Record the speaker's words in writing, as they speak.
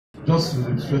Just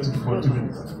straight to the point, 2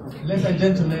 minutes. Ladies and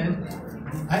gentlemen,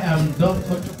 I am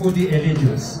Dr. Chukwudi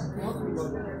Eligius.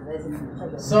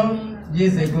 Some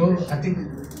years ago, I think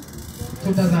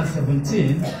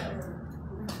 2017,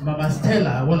 Mama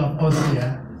Stella, one of us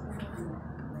here,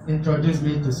 introduced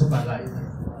me to Superlife.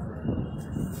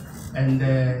 And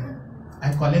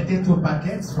I collected 2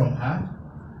 packets from her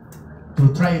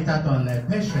to try it out on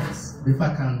patients before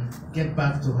I can get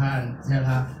back to her and tell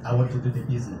her I want to do the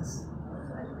business.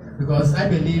 Because I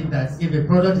believe that if a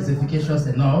product is efficacious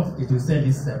enough, it will sell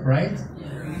itself, right?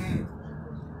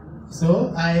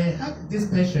 So I had this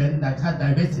patient that had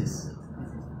diabetes,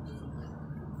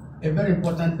 a very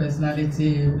important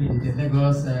personality in the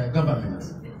Lagos government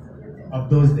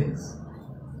of those days.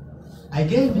 I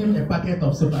gave him a packet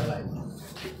of Superlife.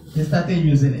 He started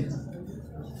using it.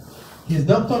 His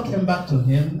doctor came back to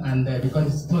him, and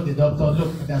because he told the doctor,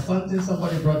 look, there's something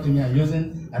somebody brought to me I'm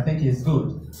using, I think it's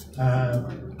good.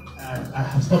 I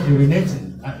have stopped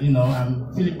urinating,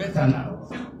 I'm feeling better now.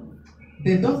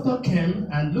 The doctor came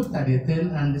and looked at the thing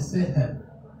and said,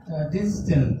 this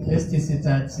thing,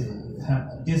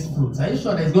 STC30, this fruit, are you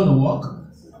sure that it's going to work?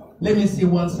 Let me see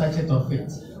 1 sachet of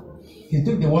it. He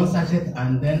took the 1 sachet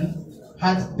and then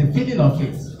had the feeling of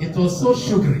it. It was so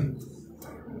sugary.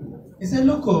 He said,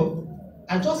 look,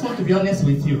 I just want to be honest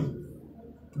with you.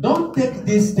 Don't take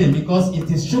this thing because it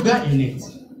is sugar in it.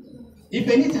 If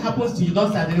anything happens to you,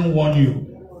 doctor, I didn't warn you.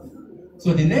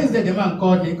 So the next day, the man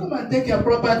called me, come and take your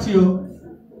property.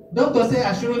 Doctor said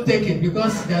I shouldn't take it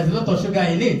because there's a lot of sugar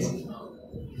in it.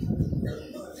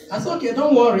 I said, okay,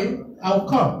 don't worry, I'll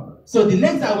come. So the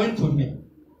next day I went to him.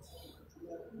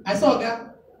 I said, okay,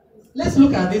 let's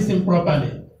look at this thing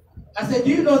properly. I said, do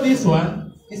you know this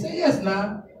one? He said, yes,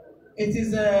 now. It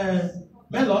is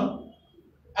melon.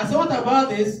 I said, what about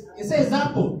this? He said, it's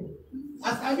apple. I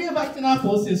said, have you ever eaten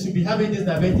apple since you'll be having this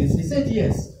diabetes? He said,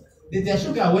 yes. Their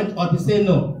sugar went up. He said,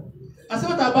 no. I said,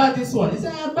 what about this one? He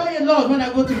said, I buy a lot when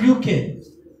I go to UK.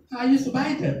 I used to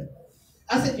buy them.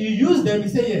 I said, you use them? He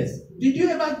said, yes. Did you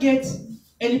ever get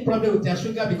any problem with your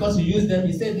sugar because you use them?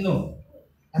 He said, no.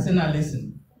 I said, now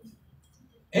listen.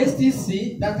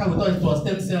 STC, that time we thought it was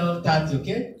stem cell 30,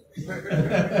 okay?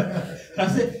 I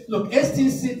said, look,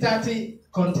 STC30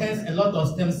 contains a lot of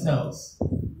stem cells.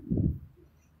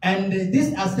 And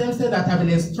these are stem cells that have been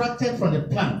extracted from the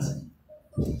plant.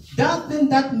 That thing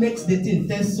that makes the thing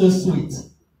taste so sweet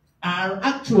are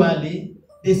actually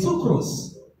the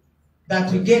sucrose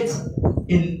that you get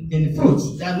in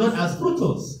fruits. They are known as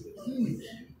fructose.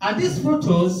 And these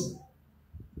fructose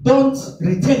don't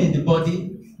retain in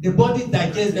the body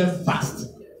digests them fast.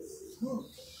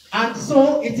 And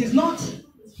so it is not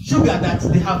sugar that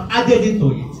they have added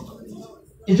into it.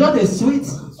 It's just the sweet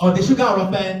or the sugar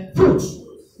of a fruit.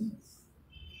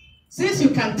 Since you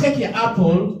can take your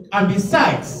apple, and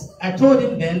besides, I told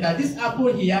him then that this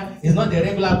apple here is not the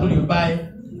regular apple you buy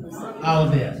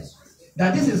out there.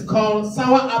 That this is called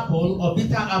sour apple or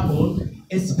bitter apple,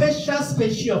 a special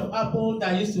species of apple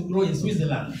that used to grow in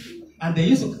Switzerland. And they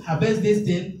used to harvest this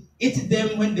thing, eat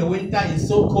them when the winter is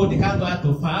so cold they can't go out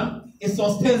to farm. It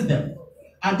sustains them.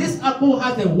 And this apple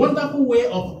has a wonderful way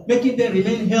of making them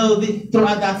remain healthy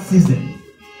throughout that season.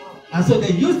 And so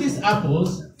they use these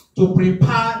apples to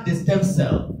prepare the stem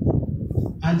cell.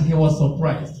 And he was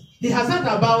surprised. He has heard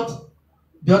about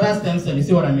the other stem cell. You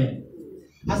see what I mean?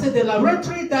 I said the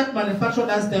laboratory that manufactured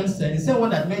that stem cell is the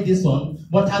one that made this one,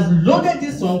 but has loaded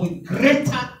this one with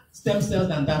greater stem cells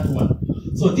than that one.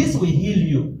 So this will heal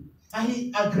you. And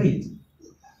he agreed.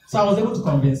 So I was able to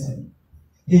convince him.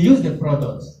 He used the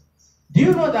product. Do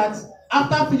you know that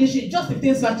after finishing just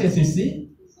 15 sachets, you see,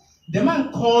 the man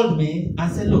called me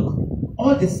and said, look,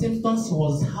 all the symptoms he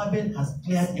was having has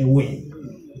cleared away.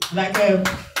 Like he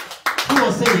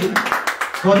was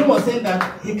saying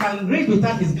that he can read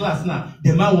without his glass now.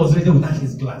 The man was reading without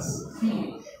his glass.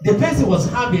 The pains he was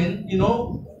having,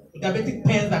 diabetic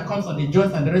pains that comes on the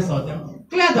joints and the rest of them,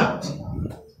 cleared out.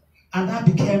 And I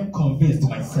became convinced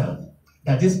myself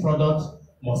that this product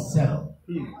must sell.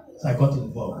 So I got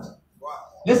involved.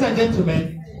 Ladies and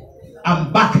gentlemen,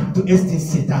 I'm back to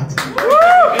STC30.